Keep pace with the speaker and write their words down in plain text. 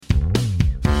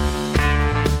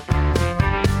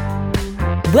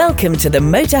Welcome to the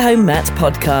Motorhome Matt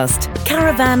podcast.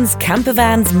 Caravans,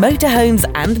 campervans, motorhomes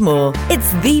and more.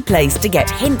 It's the place to get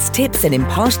hints, tips and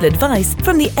impartial advice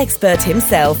from the expert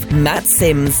himself, Matt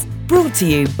Sims. Brought to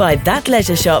you by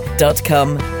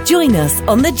thatleisureshop.com. Join us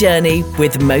on the journey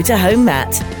with Motorhome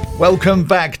Matt. Welcome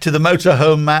back to the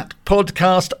Motorhome Matt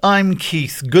podcast. I'm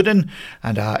Keith Gooden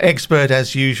and our expert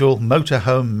as usual,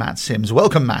 Motorhome Matt Sims.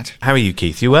 Welcome, Matt. How are you,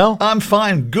 Keith? You well? I'm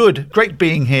fine. Good. Great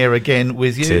being here again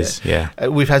with you. It is, yeah.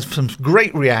 We've had some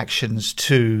great reactions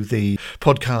to the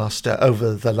podcast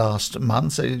over the last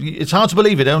month. It's hard to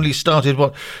believe it only started,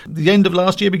 the end of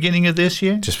last year, beginning of this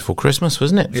year? Just before Christmas,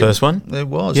 wasn't it? First one? It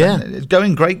was. Yeah. It's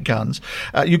going great guns.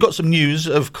 You've got some news,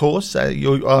 of course.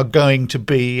 You are going to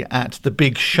be at the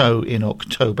big show in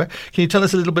October. Can you tell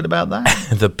us a little bit about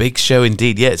that? The big show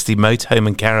indeed. Yeah, it's the Motorhome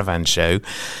and Caravan show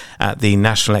at the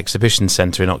National Exhibition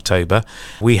Centre in October.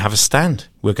 We have a stand.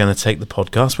 We're going to take the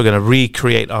podcast. We're going to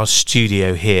recreate our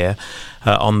studio here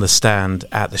on the stand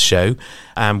at the show.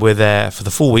 And we're there for the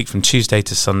full week from Tuesday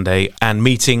to Sunday and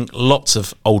meeting lots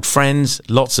of old friends,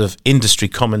 lots of industry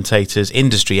commentators,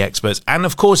 industry experts, and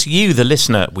of course you, the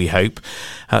listener, we hope.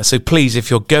 So please, if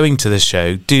you're going to the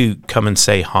show, do come and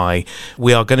say hi.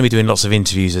 We are going to be doing lots of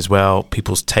interviews as well,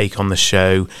 people's take on the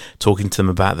show, talking to them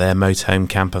about their motorhome,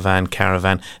 campervan,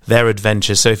 caravan, their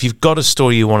adventures. So if you've got a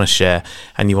story you want to share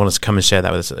and you want us to come and share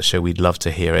that with us at the show, we'd love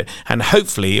to hear it. And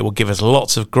hopefully it will give us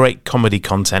lots of great comedy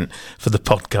content for the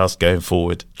podcast going forward.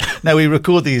 Now, we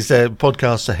record these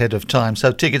podcasts ahead of time,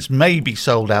 so tickets may be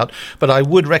sold out, but I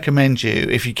would recommend you,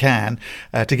 if you can,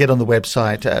 to get on the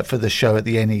website for the show at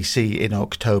the NEC in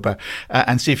October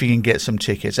and see if you can get some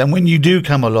tickets. And when you do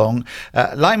come along,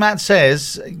 like Matt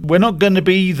says, we're not going to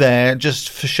be there just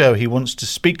for show. He wants to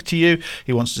speak to you.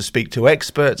 He wants to speak to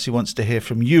experts. He wants to hear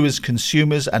from you as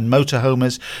consumers and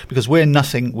motorhomers, because we're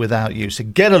nothing without you. So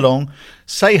get along,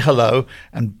 say hello,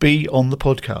 and be on the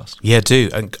podcast. Yeah, do.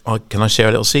 And can I share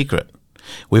a little secret?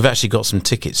 We've actually got some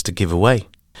tickets to give away.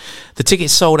 The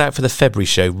tickets sold out for the February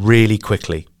show really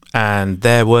quickly, and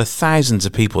there were thousands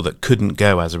of people that couldn't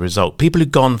go as a result. People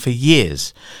who'd gone for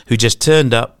years, who just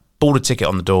turned up, bought a ticket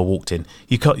on the door, walked in.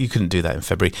 You couldn't do that in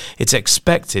February. It's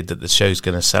expected that the show's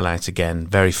going to sell out again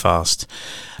very fast.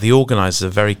 The organisers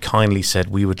have very kindly said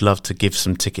we would love to give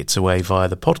some tickets away via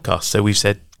the podcast. So we've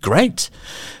said, great.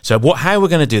 So how we're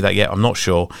going to do that yet, I'm not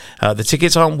sure. The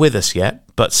tickets aren't with us yet,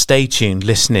 but stay tuned,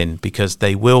 listen in, because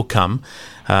they will come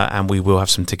and we will have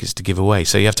some tickets to give away.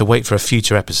 So you have to wait for a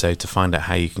future episode to find out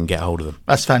how you can get hold of them.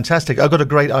 That's fantastic. I've got a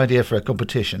great idea for a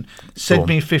competition. Send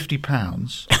me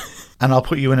 £50 and I'll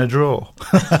put you in a draw.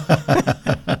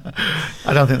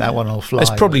 I don't think that one will fly.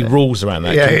 There's probably rules around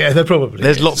that. Yeah, there probably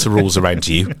There's is. lots of rules around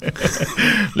you.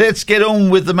 Let's get on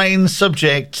with the main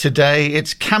subject today.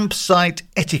 It's campsite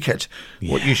etiquette.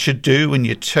 Yeah. What you should do when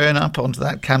you turn up onto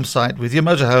that campsite with your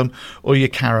motorhome or your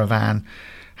caravan.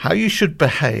 How you should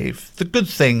behave. The good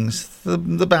things, the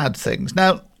bad things.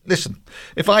 Now, listen,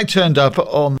 if I turned up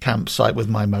on campsite with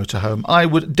my motorhome, I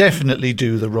would definitely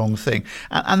do the wrong thing.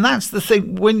 And that's the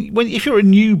thing. If you're a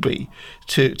newbie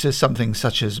to something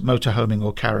such as motorhoming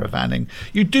or caravanning,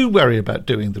 you do worry about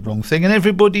doing the wrong thing, and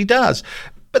everybody does.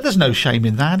 But there's no shame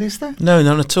in that, is there? No,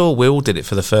 none at all. We all did it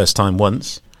for the first time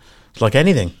once. It's like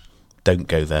anything. Don't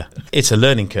go there. It's a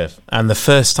learning curve. And the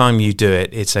first time you do it,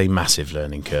 it's a massive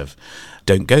learning curve.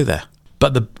 Don't go there.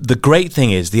 But the great thing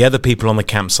is the other people on the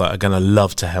campsite are going to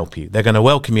love to help you. They're going to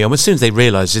welcome you. And as soon as they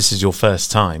realise this is your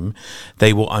first time,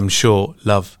 they will, I'm sure,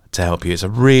 love to help you. It's a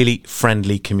really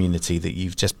friendly community that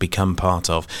you've just become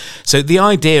part of. So the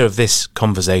idea of this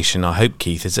conversation, I hope,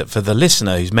 Keith, is that for the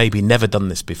listener who's maybe never done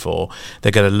this before,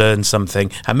 they're going to learn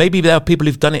something. And maybe there are people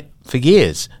who've done it for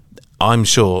years. I'm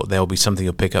sure there'll be something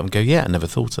you'll pick up and go, yeah, I never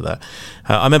thought of that.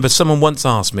 I remember someone once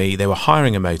asked me, they were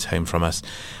hiring a motorhome from us,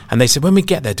 and they said, when we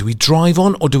get there, do we drive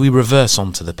on or do we reverse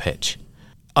onto the pitch?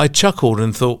 I chuckled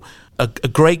and thought, a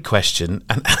great question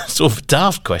and sort of a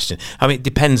daft question. I mean, it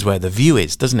depends where the view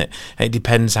is, doesn't it? It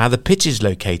depends how the pitch is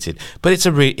located. But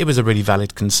it was a really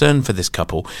valid concern for this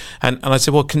couple. And I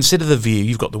said, well, consider the view.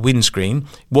 You've got the windscreen.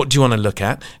 What do you want to look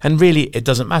at? And really, it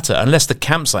doesn't matter. Unless the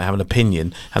campsite have an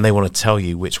opinion and they want to tell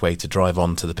you which way to drive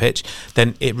onto the pitch,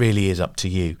 then it really is up to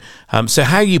you. So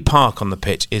how you park on the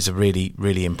pitch is a really,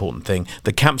 really important thing.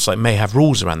 The campsite may have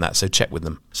rules around that, so check with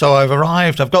them. So I've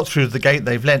arrived. I've got through the gate.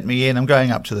 They've let me in. I'm going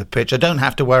up to the pitch. I don't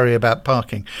have to worry about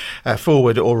parking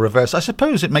forward or reverse. I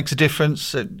suppose it makes a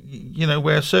difference,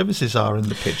 where services are in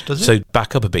the pitch, does it? So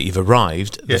back up a bit. You've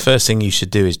arrived. Yeah. The first thing you should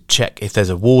do is check if there's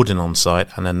a warden on site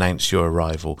and announce your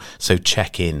arrival. So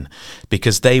check in,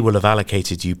 because they will have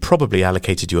probably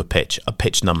allocated you a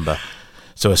pitch number.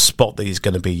 So a spot that is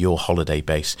going to be your holiday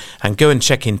base, and go and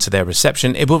check into their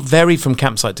reception. It will vary from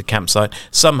campsite to campsite.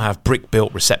 Some have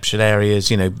brick-built reception areas,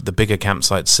 the bigger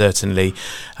campsites certainly,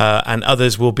 and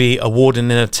others will be a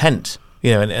warden in a tent.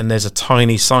 And there's a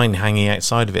tiny sign hanging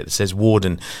outside of it that says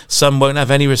warden. Some won't have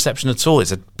any reception at all.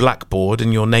 It's a blackboard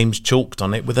and your name's chalked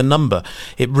on it with a number.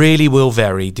 It really will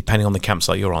vary depending on the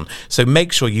campsite you're on. So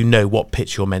make sure you know what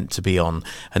pitch you're meant to be on.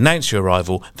 Announce your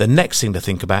arrival. The next thing to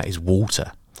think about is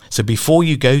water. So before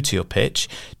you go to your pitch,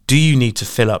 do you need to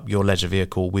fill up your leisure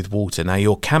vehicle with water? Now,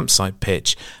 your campsite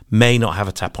pitch may not have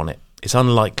a tap on it. It's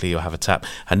unlikely you'll have a tap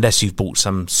unless you've bought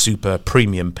some super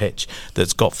premium pitch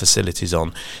that's got facilities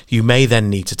on. You may then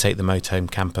need to take the motorhome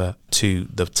camper to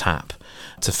the tap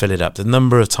to fill it up. The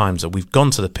number of times that we've gone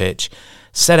to the pitch,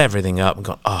 set everything up and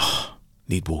gone,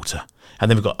 need water. And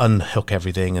then we've got to unhook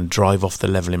everything and drive off the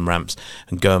levelling ramps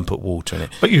and go and put water in it.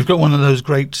 But you've got one of those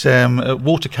great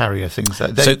water carrier things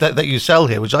that you sell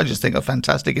here, which I just think are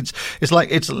fantastic. It's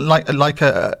like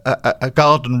a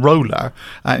garden roller,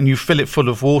 and you fill it full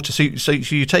of water. So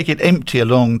you take it empty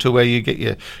along to where you get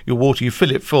your water. You fill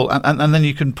it full, and then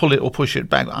you can pull it or push it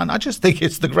back. And I just think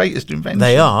it's the greatest invention.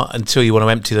 They are, until you want to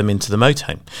empty them into the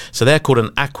motorhome. So they're called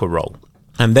an aqua roll,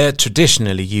 and they're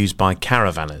traditionally used by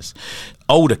caravanners.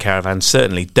 Older caravans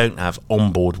certainly don't have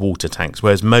onboard water tanks,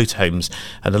 whereas motorhomes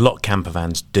and a lot of camper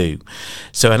vans do.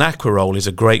 So an aqua roll is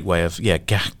a great way of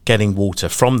getting water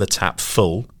from the tap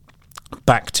full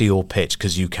back to your pitch,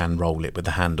 because you can roll it with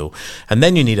the handle. And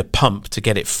then you need a pump to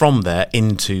get it from there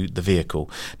into the vehicle.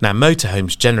 Now,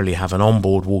 motorhomes generally have an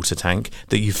onboard water tank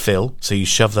that you fill. So you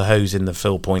shove the hose in the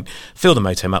fill point, fill the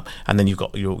motorhome up, and then you've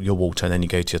got your water, and then you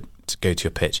go to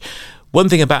your pitch. One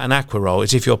thing about an aqua roll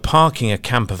is if you're parking a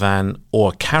camper van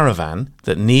or a caravan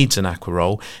that needs an aqua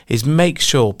roll, is make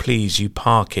sure, please, you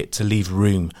park it to leave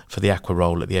room for the aqua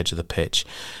roll at the edge of the pitch.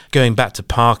 Going back to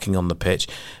parking on the pitch,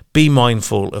 be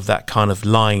mindful of that kind of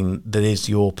line that is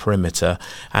your perimeter,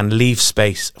 and leave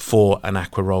space for an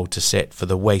aqua roll to sit, for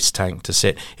the waste tank to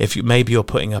sit. If maybe you're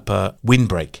putting up a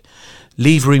windbreak,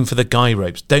 leave room for the guy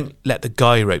ropes. Don't let the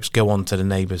guy ropes go onto the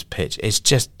neighbour's pitch. It's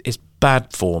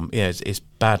bad form. It's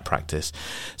bad practice.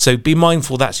 So be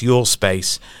mindful that's your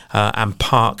space, and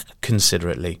park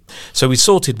considerately. So we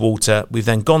sorted water. We've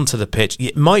then gone to the pitch.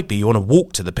 It might be you want to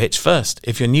walk to the pitch first.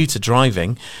 If you're new to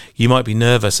driving, you might be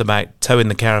nervous about towing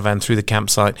the caravan through the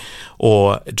campsite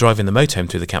or driving the motorhome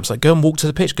through the campsite. Go and walk to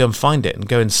the pitch. Go and find it and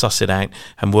go and suss it out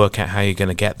and work out how you're going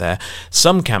to get there.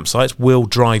 Some campsites will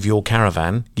drive your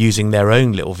caravan using their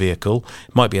own little vehicle.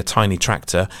 It might be a tiny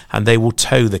tractor, and they will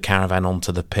tow the caravan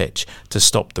onto the pitch to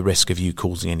stop the risk of you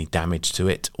causing any damage to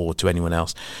it or to anyone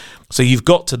else. So you've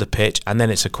got to the pitch, and then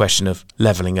it's a question of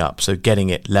levelling up, so getting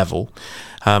it level.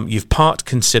 You've parked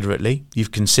considerately,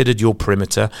 you've considered your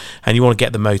perimeter, and you want to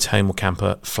get the motorhome or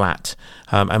camper flat.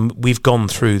 And we've gone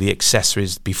through the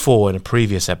accessories before in a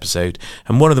previous episode,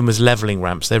 and one of them was levelling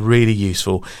ramps. They're really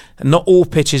useful. Not all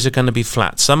pitches are going to be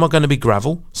flat. Some are going to be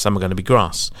gravel, some are going to be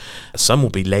grass. Some will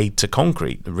be laid to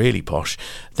concrete, really posh.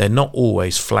 They're not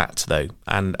always flat, though.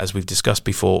 And as we've discussed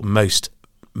before, most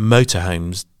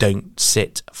motorhomes don't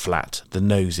sit flat. The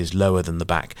nose is lower than the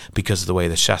back because of the way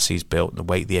the chassis is built and the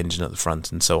weight of the engine at the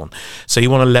front and so on. So you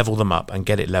want to level them up and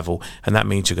get it level, and that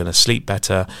means you're going to sleep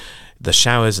better. The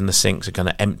showers and the sinks are going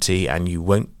to empty, and you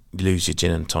won't lose your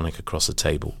gin and tonic across the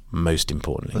table, most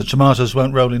importantly. The tomatoes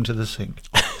won't roll into the sink.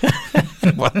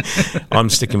 Well, I'm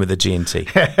sticking with the G&T.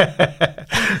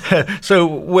 So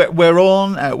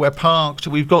we're parked,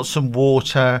 we've got some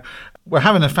water. We're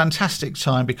having a fantastic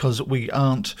time because we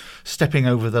aren't stepping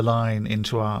over the line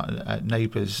into our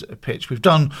neighbour's pitch. We've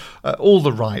done all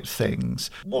the right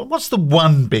things. What's the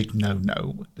one big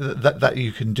no-no that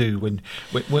you can do when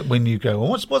you go?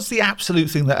 What's the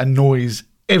absolute thing that annoys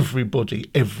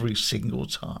everybody every single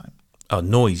time? Oh,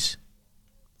 noise.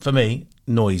 For me,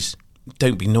 noise.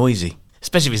 Don't be noisy,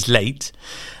 especially if it's late.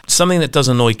 Something that does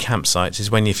annoy campsites is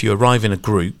if you arrive in a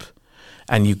group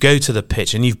and you go to the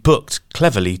pitch and you've booked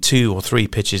cleverly 2 or 3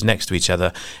 pitches next to each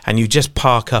other, and you just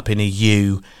park up in a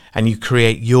U and you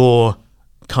create your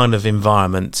kind of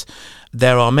environment.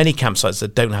 There are many campsites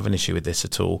that don't have an issue with this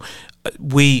at all.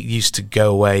 We used to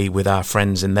go away with our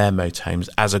friends in their motorhomes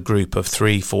as a group of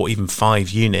 3, 4, even 5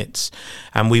 units,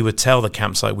 and we would tell the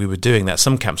campsite we were doing that.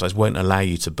 Some campsites won't allow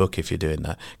you to book if you're doing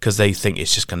that because they think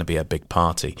it's just going to be a big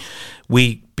party.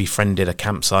 We befriended a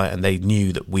campsite, and they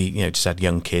knew that we just had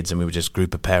young kids, and we were just a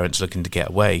group of parents looking to get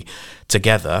away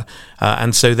together,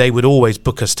 and so they would always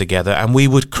book us together, and we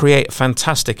would create a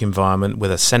fantastic environment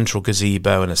with a central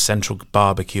gazebo and a central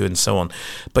barbecue and so on.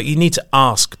 But you need to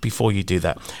ask before you do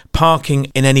that. Park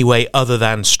parking in any way other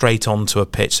than straight onto a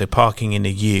pitch, so parking in a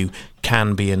U,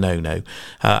 can be a no-no,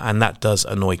 and that does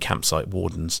annoy campsite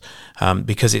wardens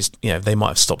because it's, they might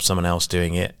have stopped someone else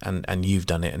doing it, and you've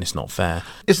done it, and it's not fair.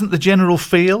 Isn't the general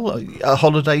feel a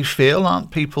holiday feel?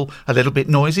 Aren't people a little bit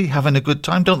noisy, having a good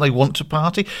time? Don't they want to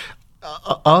party?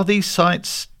 Are these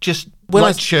sites just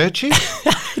like churches?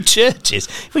 Churches?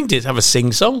 We can just have a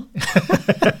sing-song.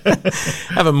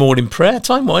 Have a morning prayer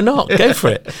time. Why not? Go for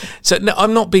it. So no,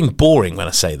 I'm not being boring when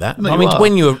I say that. No,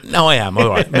 I am. All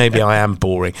right, maybe I am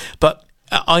boring, but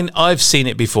I've seen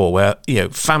it before where a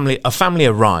family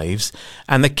arrives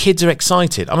and the kids are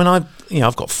excited. I mean,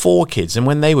 I've got 4 kids, and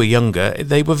when they were younger,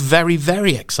 they were very,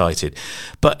 very excited.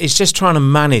 But it's just trying to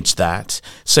manage that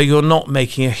so you're not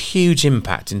making a huge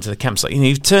impact into the campsite.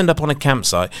 You've turned up on a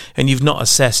campsite and you've not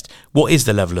assessed what is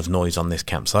the level of noise on this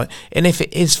campsite, and if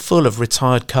it is full of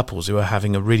retired couples who are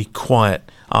having a really quiet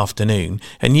afternoon,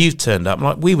 and you've turned up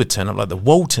like we would turn up like the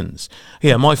Waltons.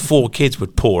 My 4 kids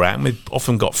would pour out, and we've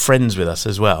often got friends with us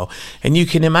as well, and you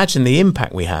can imagine the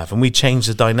impact we have, and we change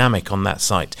the dynamic on that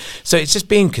site. So it's just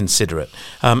being considerate,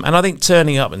 and I think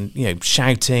turning up and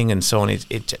shouting and so on,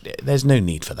 there's no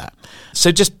need for that.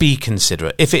 So just be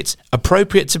considerate. If it's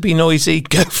appropriate to be noisy,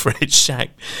 go for it, shout.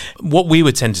 What we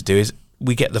would tend to do is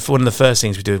one of the first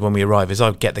things we do when we arrive is I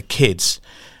would get the kids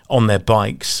on their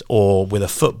bikes or with a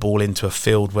football into a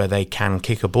field where they can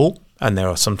kick a ball. And there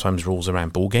are sometimes rules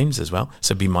around ball games as well,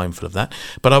 so be mindful of that.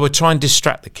 But I would try and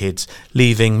distract the kids,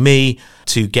 leaving me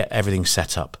to get everything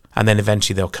set up. And then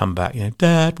eventually they'll come back,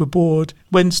 Dad, we're bored,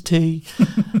 when's tea?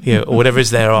 Or whatever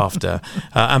is thereafter.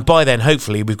 And by then,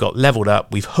 hopefully, we've got leveled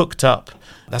up, we've hooked up.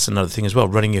 That's another thing as well,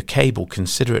 running your cable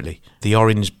considerately. The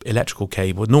orange electrical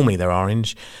cable, normally they're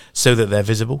orange, so that they're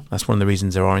visible. That's one of the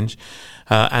reasons they're orange.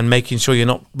 And making sure you're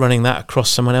not running that across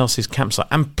someone else's campsite.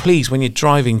 And please, when you're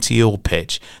driving to your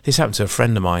pitch, this happened to a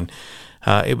friend of mine.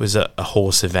 It was a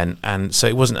horse event, and so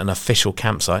it wasn't an official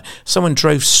campsite. Someone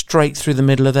drove straight through the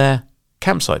middle of their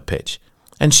campsite pitch,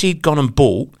 and she'd gone and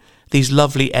bought these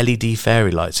lovely LED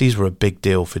fairy lights. These were a big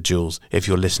deal for Jules. If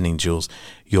you're listening, Jules,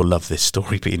 you'll love this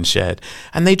story being shared.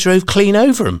 And they drove clean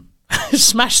over them,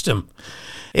 smashed them.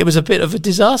 It was a bit of a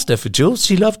disaster for Jules.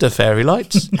 She loved her fairy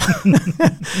lights.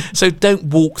 So don't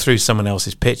walk through someone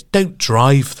else's pitch. Don't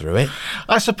drive through it.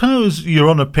 I suppose you're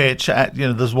on a pitch,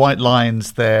 there's white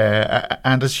lines there,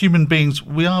 and as human beings,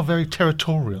 we are very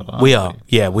territorial, aren't we? We are.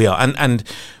 Yeah, we are. And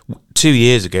 2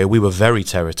 years ago, we were very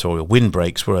territorial.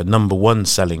 Windbreaks were a number 1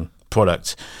 selling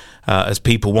product as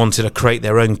people wanted to create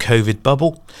their own COVID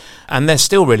bubble. And they're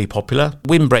still really popular.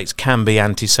 Windbreaks can be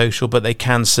antisocial, but they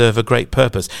can serve a great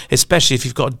purpose, especially if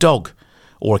you've got a dog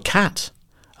or a cat.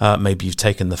 Maybe you've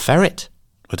taken the ferret.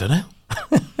 I don't know.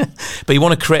 But you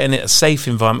want to create a safe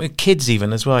environment, kids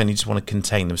even as well, and you just want to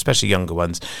contain them, especially younger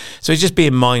ones. So it's just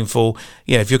being mindful,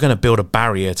 if you're going to build a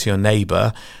barrier to your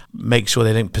neighbour, make sure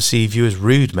they don't perceive you as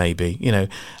rude maybe.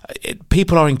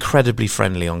 People are incredibly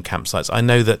friendly on campsites. I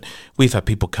know that we've had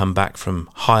people come back from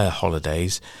higher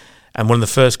holidays, and one of the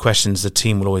first questions the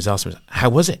team will always ask them is, how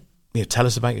was it? Tell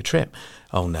us about your trip.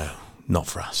 Oh no, not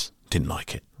for us. Didn't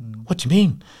like it. What do you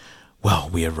mean? Well,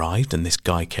 we arrived and this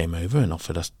guy came over and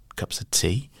offered us cups of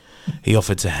tea. He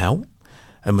offered to help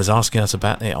and was asking us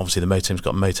about it. Obviously, the motorhome's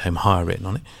got motorhome hire written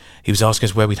on it. He was asking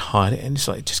us where we'd hired it, and it's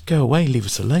like, just go away, leave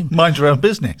us alone. Mind your own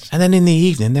business. And then in the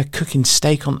evening, they're cooking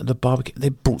steak on the barbecue. They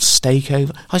brought steak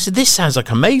over. I said, this sounds like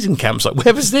an amazing campsite.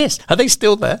 Where was this? Are they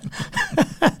still there?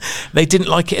 They didn't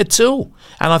like it at all.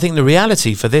 And I think the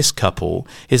reality for this couple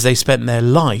is they spent their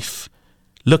life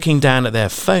looking down at their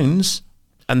phones,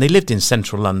 and they lived in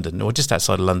central London or just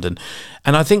outside of London.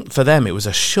 And I think for them, it was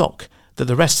a shock that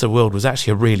the rest of the world was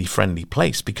actually a really friendly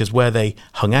place, because where they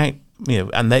hung out,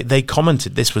 and they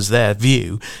commented, this was their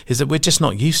view, is that we're just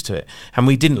not used to it. And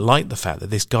we didn't like the fact that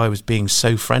this guy was being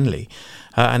so friendly.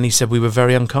 And he said we were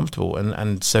very uncomfortable.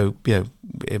 And so,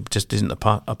 it just isn't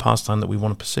a pastime that we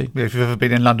want to pursue. If you've ever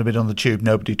been in London, been on the tube,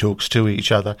 nobody talks to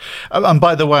each other. And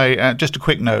by the way, just a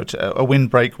quick note, a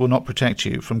windbreak will not protect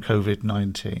you from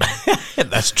COVID-19.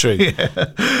 That's true.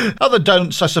 Yeah. Other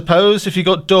don'ts, I suppose, if you've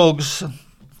got dogs.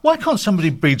 Why can't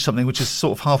somebody breed something which is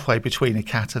sort of halfway between a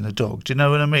cat and a dog? Do you know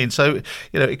what I mean? So,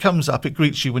 it comes up, it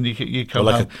greets you when you come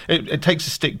home. It takes a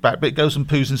stick back, but it goes and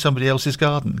poos in somebody else's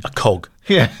garden. A cog.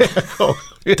 Yeah, a cog.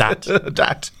 Dat.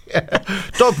 Dat. Yeah.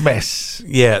 Dog mess.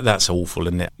 Yeah, that's awful,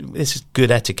 isn't it? This is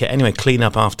good etiquette. Anyway, clean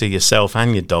up after yourself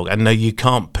and your dog. And no, you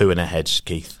can't poo in a hedge,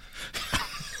 Keith.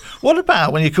 What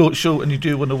about when you're caught short and you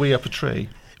do want to wee up a tree?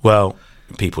 Well,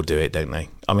 people do it, don't they?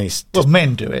 I mean, it's well,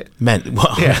 men do it. Men,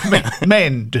 well, yeah,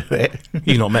 men do it.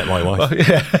 You've not met my wife. Well,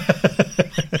 yeah.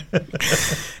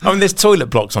 I mean, there's toilet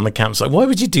blocks on the campsite. Why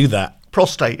would you do that?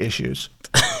 Prostate issues.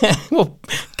 Well,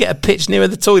 get a pitch nearer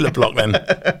the toilet block then.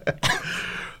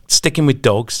 Sticking with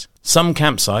dogs, some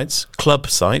campsites, club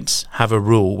sites, have a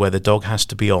rule where the dog has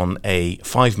to be on a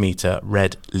 5-metre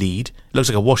red lead. It looks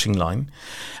like a washing line,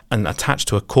 and attached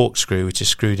to a corkscrew which is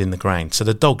screwed in the ground. So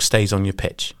the dog stays on your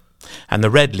pitch. And the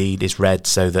red lead is red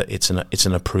so that it's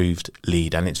an approved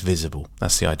lead and it's visible.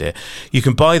 That's the idea. You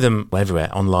can buy them everywhere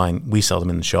online. We sell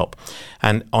them in the shop.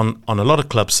 And on a lot of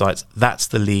club sites, that's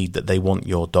the lead that they want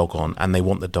your dog on, and they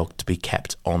want the dog to be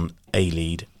kept on a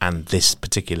lead and this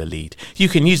particular lead. You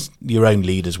can use your own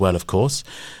lead as well, of course.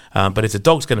 But if the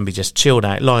dog's going to be just chilled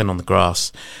out, lying on the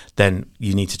grass, then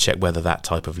you need to check whether that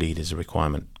type of lead is a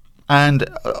requirement. And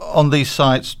on these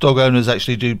sites, dog owners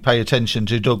actually do pay attention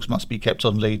to dogs must be kept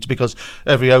on leads, because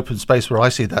every open space where I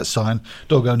see that sign,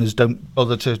 dog owners don't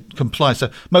bother to comply. So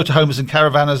motorhomes and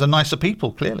caravanners are nicer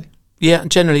people, clearly. Yeah,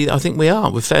 generally, I think we are.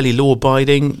 We're fairly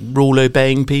law-abiding,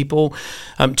 rule-obeying people.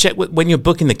 Check when you're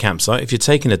booking the campsite, if you're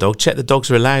taking a dog, check the dogs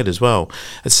are allowed as well.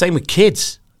 The same with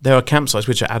kids. There are campsites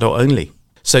which are adult only.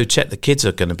 So check the kids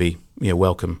are going to be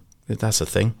welcome. That's a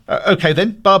thing. Okay,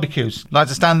 then, barbecues. Like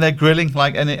to stand there grilling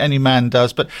like any man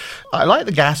does. But I like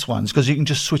the gas ones because you can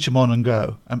just switch them on and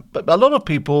go. But a lot of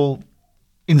people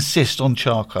insist on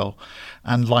charcoal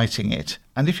and lighting it.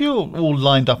 And if you're all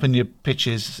lined up in your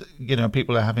pitches,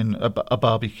 people are having a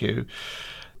barbecue,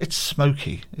 it's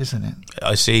smoky, isn't it?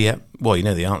 I see, yeah. Well, you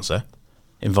know the answer.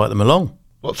 Invite them along.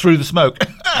 What, through the smoke?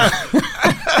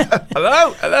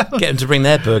 Hello? Get them to bring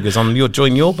their burgers on.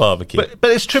 Join your barbecue.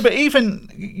 But it's true. But even,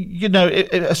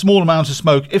 a small amount of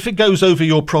smoke, if it goes over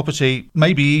your property,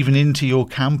 maybe even into your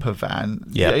camper van,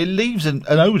 it leaves an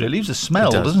odour, it leaves a smell,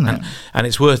 doesn't it? And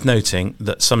it's worth noting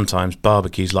that sometimes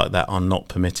barbecues like that are not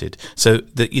permitted. So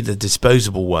the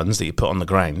disposable ones that you put on the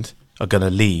ground are going to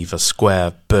leave a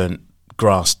square burnt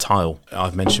grass tile.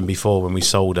 I've mentioned before when we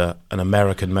sold an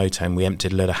American motorhome, we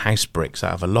emptied a load of house bricks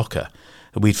out of a locker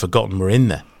that we'd forgotten were in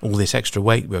there. All this extra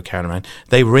weight we were carrying around,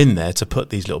 they were in there to put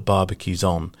these little barbecues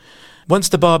on. Once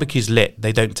the barbecue's lit,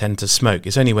 they don't tend to smoke.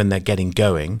 It's only when they're getting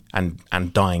going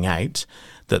and dying out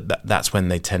that's when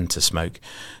they tend to smoke.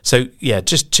 So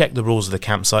just check the rules of the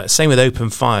campsite. Same with open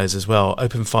fires as well.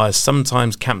 Open fires,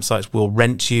 sometimes campsites will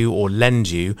rent you or lend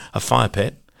you a fire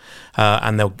pit.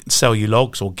 And they'll sell you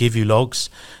logs or give you logs.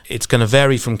 It's going to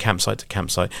vary from campsite to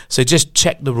campsite. So just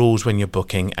check the rules when you're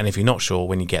booking, and if you're not sure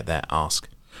when you get there, ask.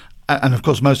 And of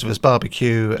course, most of us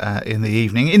barbecue in the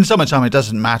evening. In summertime, it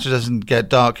doesn't matter. It doesn't get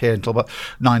dark here until about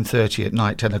 9:30 at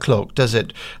night, 10 o'clock, does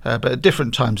it? But at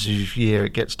different times of year,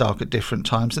 it gets dark at different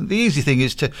times. And the easy thing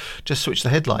is to just switch the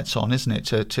headlights on, isn't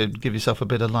it, to give yourself a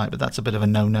bit of light. But that's a bit of a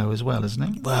no-no as well, isn't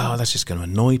it? Well, that's just going to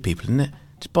annoy people, isn't it?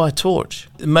 Just buy a torch.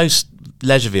 Most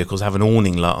leisure vehicles have an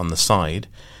awning light on the side,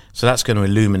 so that's going to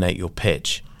illuminate your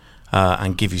pitch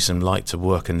and give you some light to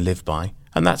work and live by,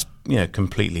 and that's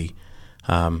completely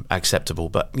acceptable.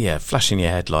 But flashing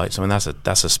your headlights, I mean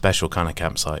that's a special kind of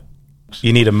campsite.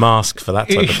 You need a mask for that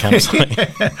type of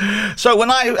campsite. So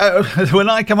when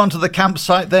I come onto the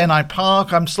campsite, then I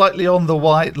park. I'm slightly on the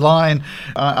white line.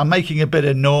 I'm making a bit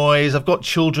of noise. I've got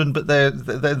children, but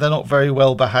they're not very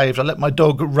well behaved. I let my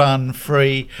dog run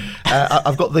free.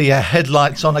 I've got the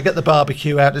headlights on. I get the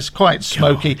barbecue out. It's quite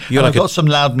smoky. I've got some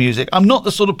loud music. I'm not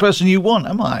the sort of person you want,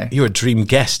 am I? You're a dream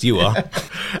guest. You are.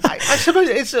 I suppose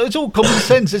it's all common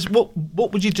sense. It's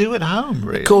what would you do at home,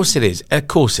 really? Of course it is.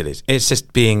 It's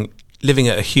just living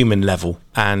at a human level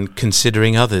and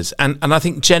considering others. And I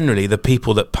think generally the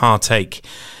people that partake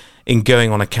in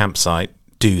going on a campsite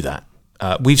do that.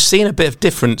 We've seen a bit of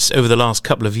difference over the last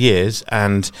couple of years,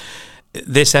 and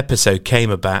this episode came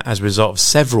about as a result of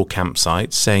several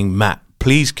campsites saying, Matt,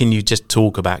 please can you just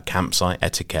talk about campsite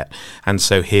etiquette? And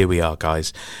so here we are,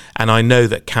 guys. And I know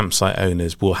that campsite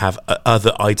owners will have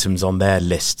other items on their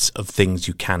lists of things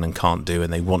you can and can't do,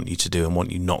 and they want you to do and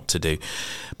want you not to do.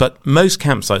 But most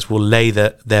campsites will lay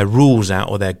their rules out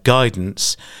or their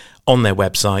guidance on their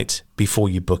website. Before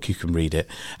you book, you can read it.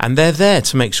 And they're there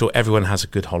to make sure everyone has a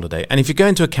good holiday. And if you're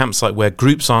going to a campsite where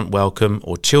groups aren't welcome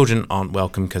or children aren't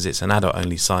welcome because it's an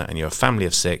adult-only site and you're a family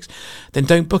of 6, then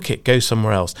don't book it. Go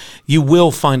somewhere else. You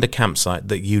will find a campsite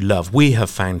that you love. We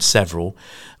have found several.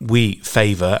 We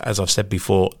favour, as I've said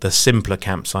before, the simpler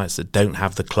campsites that don't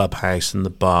have the clubhouse and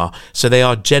the bar. So they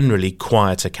are generally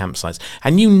quieter campsites.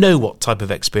 And you know what type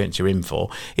of experience you're in for.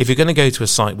 If you're going to go to a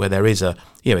site where there is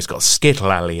it's got a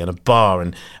skittle alley and a bar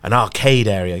and an arcade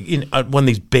area, one of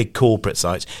these big corporate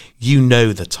sites, you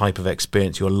know the type of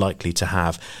experience you're likely to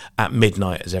have at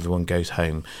midnight as everyone goes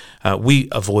home. We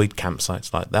avoid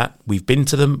campsites like that. We've been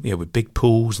to them, with big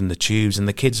pools and the tubes, and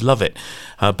the kids love it.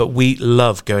 But we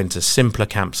love going to simpler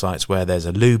campsites where there's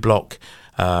a loo block,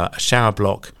 a shower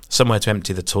block, somewhere to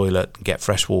empty the toilet and get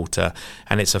fresh water,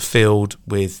 and it's a field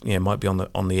with, might be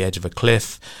on the edge of a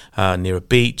cliff, near a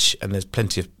beach, and there's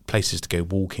plenty of places to go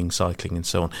walking, cycling, and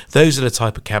so on. Those are the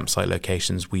type of campsite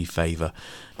locations we favour,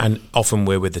 and often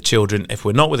we're with the children. If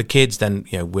we're not with the kids, then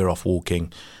we're off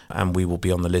walking, and we will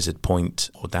be on the Lizard Point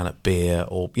or down at Beer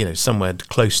or somewhere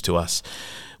close to us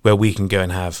where we can go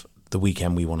and have the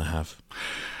weekend we want to have.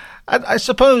 I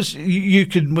suppose you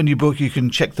can, when you book, you can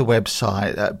check the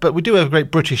website, but we do have a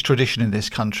great British tradition in this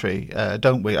country,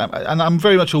 don't we? And I'm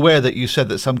very much aware that you said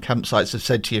that some campsites have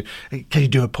said to you, hey, can you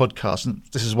do a podcast? And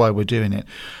this is why we're doing it.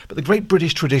 But the great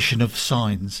British tradition of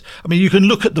signs. I mean, you can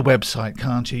look at the website,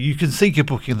 can't you? You can think you're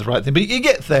booking the right thing, but you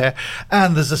get there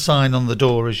and there's a sign on the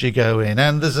door as you go in,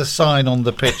 and there's a sign on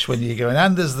the pitch when you go in,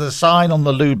 and there's the sign on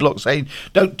the loo block saying,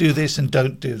 don't do this and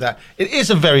don't do that. It is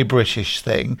a very British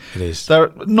thing. It is.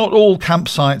 Not all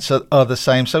campsites are the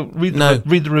same, so read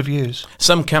the reviews.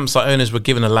 Some campsite owners were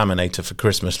given a laminator for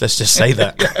Christmas, let's just say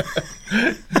that.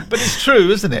 But it's true,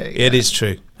 isn't it? It is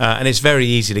true, and it's very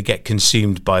easy to get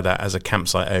consumed by that as a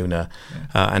campsite owner,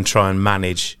 and try and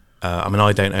manage.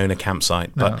 I don't own a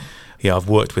campsite, but I've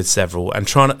worked with several, and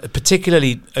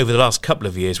particularly over the last couple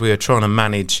of years, we were trying to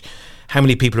manage how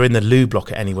many people are in the loo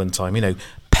block at any one time.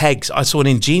 Pegs. I saw an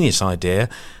ingenious idea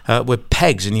with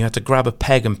pegs, and you had to grab a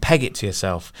peg and peg it to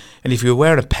yourself. And if you were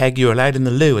wearing a peg, you were allowed in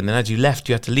the loo, and then as you left,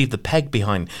 you had to leave the peg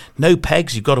behind. No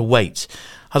pegs, you've got to wait.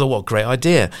 I thought, what a great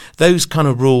idea. Those kind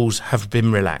of rules have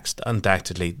been relaxed,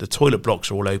 undoubtedly. The toilet blocks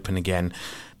are all open again.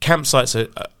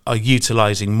 Campsites are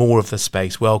utilising more of the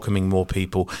space, welcoming more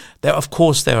people. There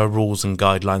are rules and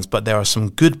guidelines, but there are some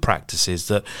good practices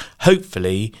that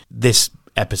hopefully this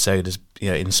episode has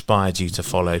inspired you to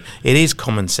follow. It is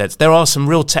common sense. There are some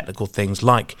real technical things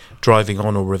like driving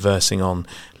on or reversing on,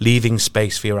 leaving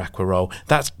space for your aqua roll.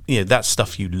 That's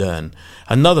stuff you learn.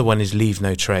 Another one is leave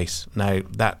no trace. Now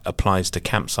that applies to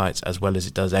campsites as well as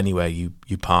it does anywhere you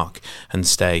park and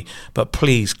stay. But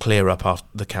please clear up after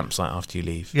the campsite after you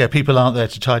leave. Yeah, people aren't there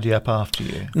to tidy up after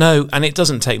you. No, and it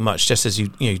doesn't take much. Just as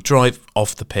you drive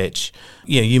off the pitch,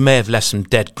 you may have left some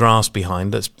dead grass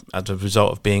behind that's as a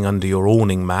result of being under your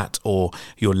awning mat or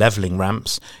your levelling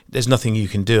ramps. There's nothing you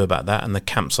can do about that, and the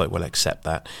campsite will accept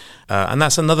that. And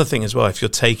that's another thing as well. If you're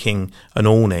taking an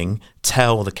awning,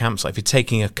 tell the campsite. If you're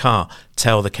taking a car,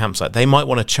 tell the campsite. They might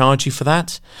want to charge you for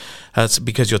that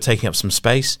because you're taking up some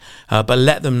space, but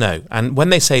let them know. And when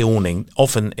they say awning,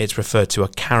 often it's referred to a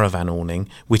caravan awning,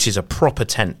 which is a proper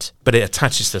tent, but it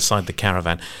attaches to the side of the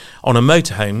caravan. On a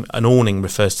motorhome, an awning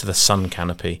refers to the sun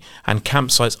canopy, and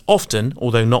campsites often,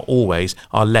 although not always,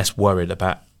 are less worried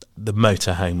about the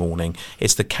motorhome awning.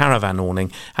 It's the caravan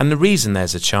awning, and the reason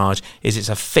there's a charge is it's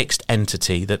a fixed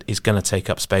entity that is going to take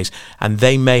up space, and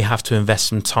they may have to invest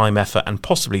some time, effort, and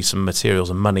possibly some materials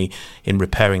and money in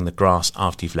repairing the grass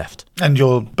after you've left. And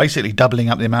you're basically doubling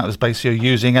up the amount of space you're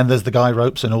using, and there's the guy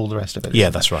ropes and all the rest of it. Yeah,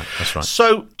 that's right.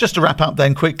 So just to wrap up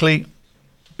then quickly,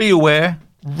 be aware.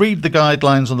 Read the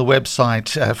guidelines on the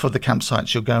website for the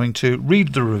campsites you're going to.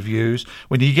 Read the reviews.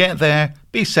 When you get there,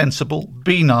 be sensible,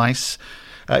 be nice.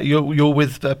 You're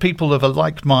with people of a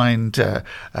like mind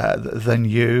than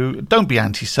you. Don't be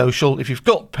antisocial. If you've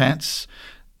got pets,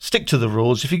 stick to the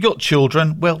rules. If you've got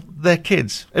children, well, they're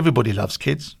kids. Everybody loves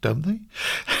kids, don't they?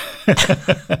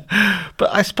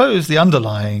 But I suppose the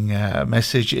underlying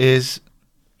message is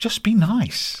just be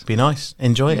nice. Be nice.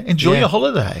 Enjoy it. Enjoy your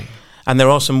holiday. And there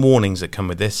are some warnings that come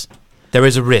with this. There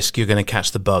is a risk you're going to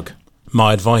catch the bug.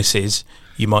 My advice is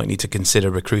you might need to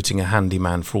consider recruiting a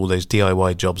handyman for all those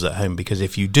DIY jobs at home, because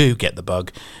if you do get the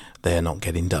bug, they're not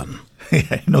getting done.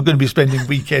 You're not going to be spending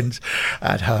weekends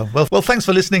at home. Well, thanks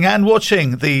for listening and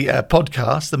watching the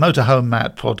podcast, the Motorhome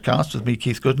Matt podcast with me,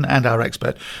 Keith Gooden, and our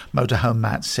expert, Motorhome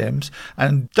Matt Sims.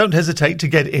 And don't hesitate to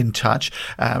get in touch.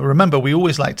 Remember, we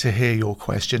always like to hear your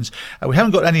questions. We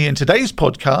haven't got any in today's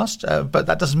podcast, but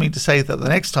that doesn't mean to say that the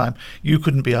next time you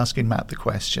couldn't be asking Matt the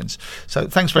questions. So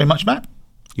thanks very much, Matt.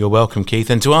 You're welcome, Keith.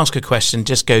 And to ask a question,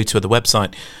 just go to the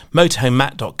website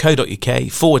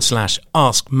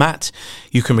motorhomematt.co.uk/ask Matt.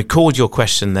 You can record your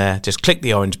question there. Just click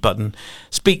the orange button,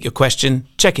 speak your question,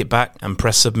 check it back and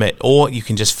press submit. Or you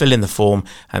can just fill in the form,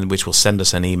 and which will send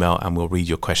us an email, and we'll read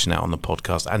your question out on the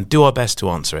podcast and do our best to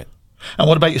answer it. And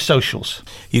what about your socials?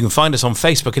 You can find us on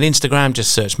Facebook and Instagram.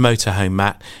 Just search Motorhome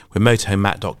Matt. We're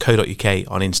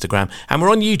motorhomematt.co.uk on Instagram. And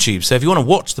we're on YouTube. So if you want to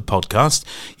watch the podcast,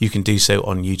 you can do so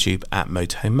on YouTube at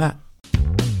Motorhome Matt.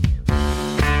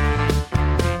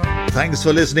 Thanks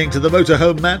for listening to the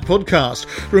Motorhome Matt podcast.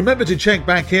 Remember to check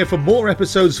back here for more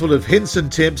episodes full of hints and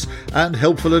tips and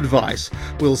helpful advice.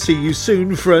 We'll see you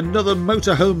soon for another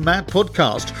Motorhome Matt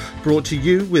podcast, brought to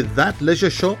you with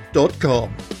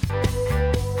thatleisureshop.com.